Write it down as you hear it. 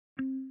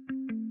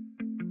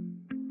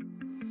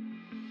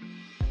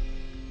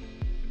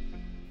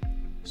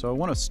So I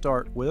want to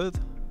start with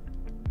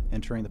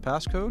entering the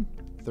passcode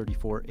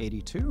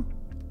 3482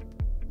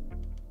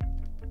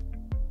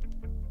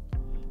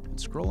 and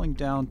scrolling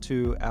down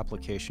to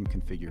application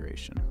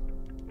configuration.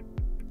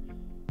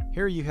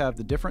 Here you have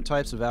the different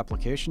types of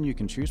application you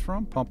can choose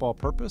from: pump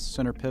all-purpose,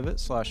 center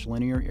pivot /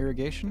 linear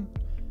irrigation,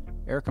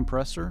 air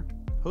compressor,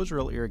 hose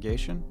reel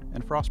irrigation,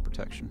 and frost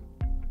protection.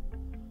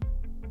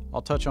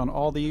 I'll touch on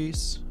all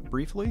these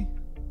briefly,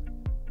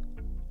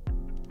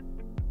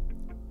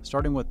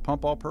 starting with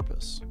pump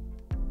all-purpose.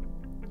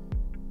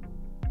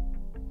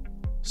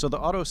 So the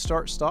auto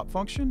start-stop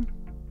function,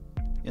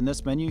 in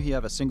this menu you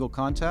have a single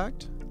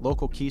contact,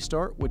 local key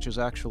start, which is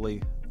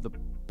actually the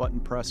button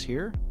press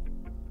here,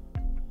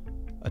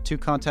 a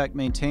 2-contact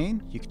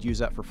maintain, you could use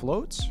that for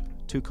floats,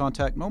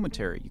 2-contact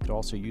momentary, you could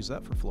also use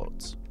that for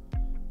floats,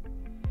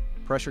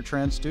 pressure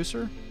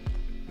transducer,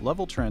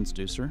 level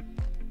transducer,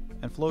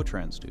 and flow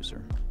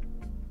transducer.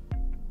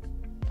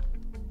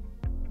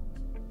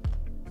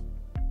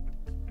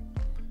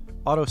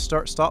 Auto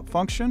start-stop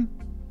function,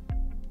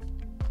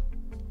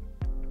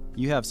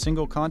 you have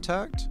single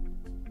contact,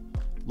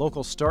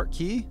 local start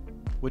key,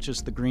 which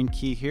is the green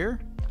key here,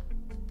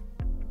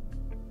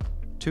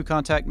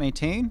 2-contact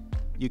maintain,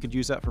 you could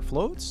use that for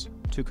floats,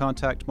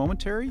 2-contact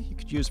momentary, you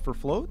could use for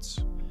floats.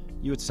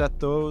 You would set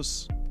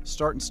those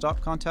start and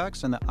stop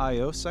contacts in the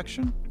I/O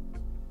section.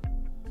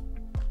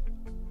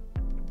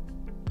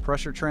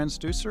 Pressure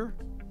transducer,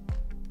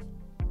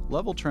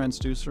 level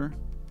transducer,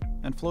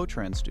 and flow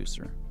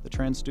transducer. The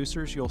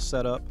transducers you'll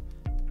set up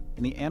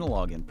in the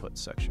analog input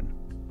section.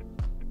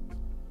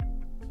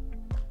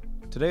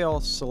 Today I'll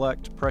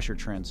select pressure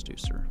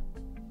transducer.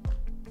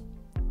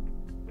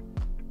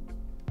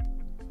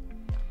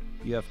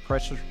 You have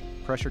pressure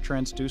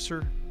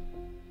transducer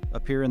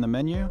up here in the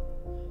menu.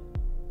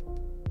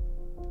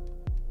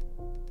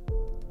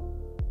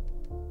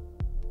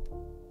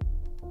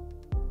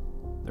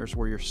 There's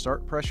where your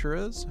start pressure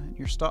is and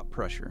your stop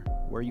pressure,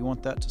 where you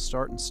want that to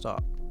start and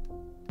stop.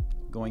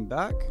 Going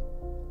back,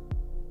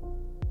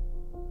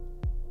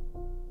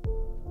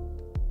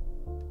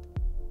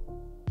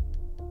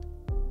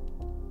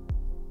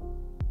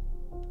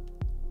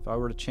 if I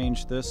were to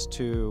change this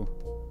to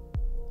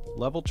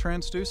level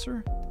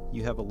transducer,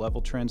 you have a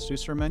level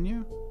transducer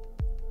menu,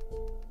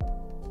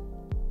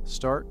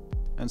 start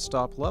and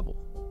stop level.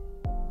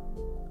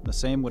 The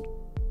same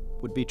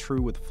would be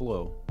true with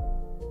flow.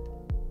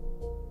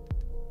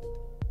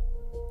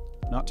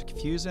 Not to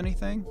confuse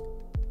anything,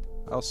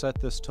 I'll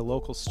set this to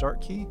local start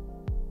key.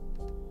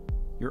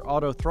 Your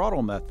auto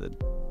throttle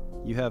method,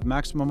 you have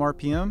maximum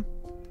RPM,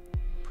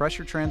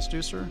 pressure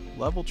transducer,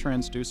 level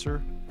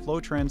transducer, flow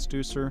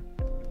transducer,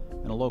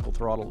 and a local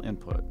throttle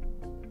input.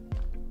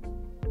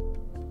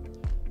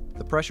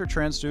 The pressure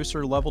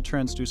transducer, level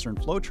transducer,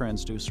 and flow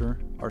transducer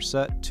are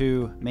set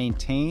to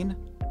maintain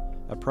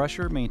a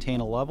pressure, maintain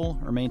a level,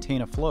 or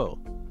maintain a flow.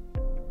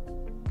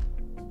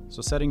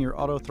 So setting your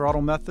auto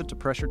throttle method to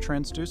pressure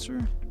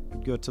transducer,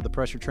 you'd go to the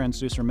pressure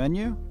transducer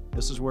menu.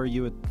 This is where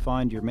you would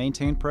find your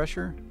maintain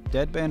pressure,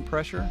 deadband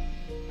pressure,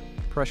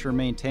 pressure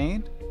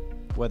maintained,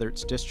 whether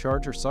it's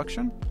discharge or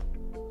suction,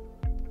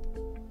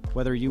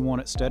 whether you want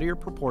it steady or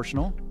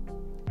proportional.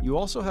 You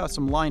also have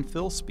some line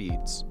fill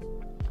speeds.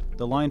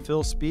 The line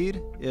fill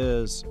speed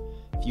is,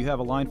 if you have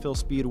a line fill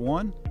speed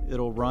 1,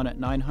 it'll run at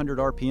 900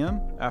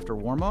 RPM after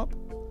warm-up,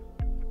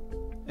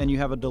 and you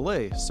have a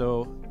delay,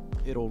 so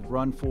it'll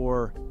run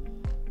for,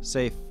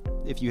 say,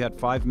 if you had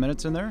 5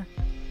 minutes in there,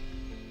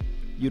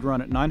 you'd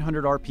run at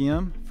 900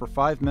 RPM for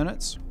 5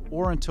 minutes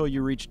or until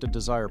you reached a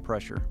desired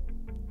pressure.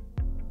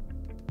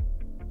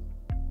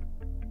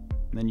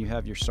 And then you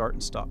have your start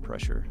and stop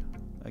pressure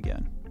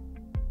again.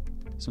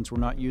 Since we're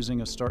not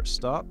using a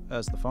start-stop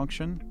as the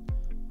function,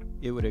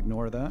 it would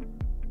ignore that.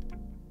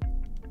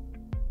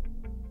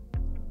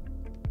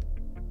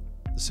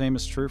 The same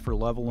is true for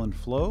level and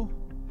flow,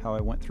 how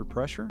I went through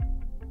pressure.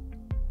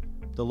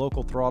 The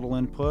local throttle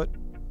input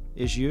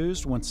is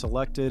used when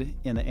selected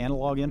in the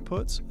analog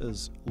inputs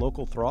as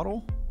local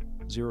throttle,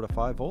 0 to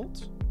 5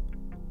 volts.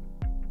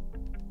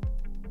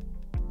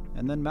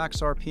 And then max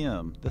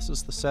RPM. This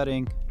is the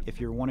setting if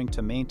you're wanting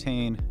to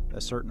maintain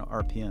a certain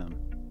RPM.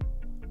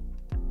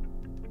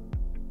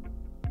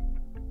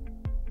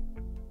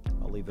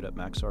 Leave it at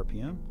max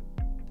RPM.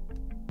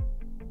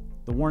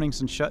 The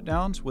warnings and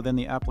shutdowns within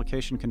the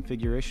application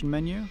configuration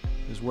menu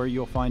is where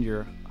you'll find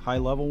your high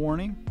level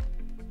warning,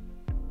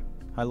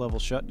 high level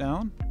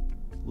shutdown,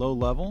 low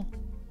level,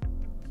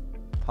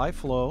 high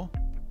flow,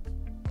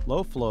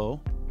 low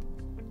flow,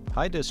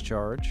 high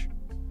discharge,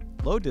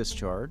 low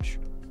discharge,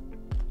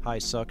 high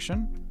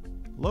suction,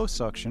 low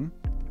suction,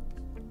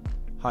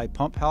 high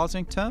pump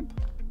housing temp,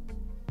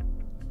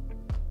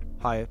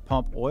 high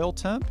pump oil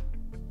temp.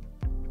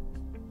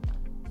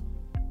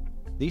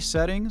 These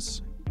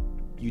settings,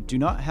 you do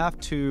not have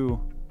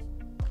to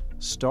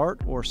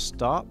start or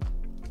stop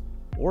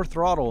or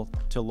throttle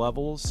to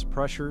levels,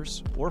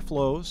 pressures, or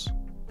flows.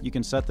 You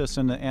can set this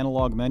in the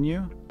analog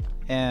menu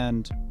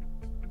and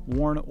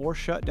warn or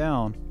shut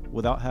down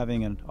without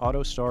having an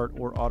auto start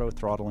or auto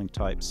throttling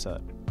type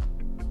set.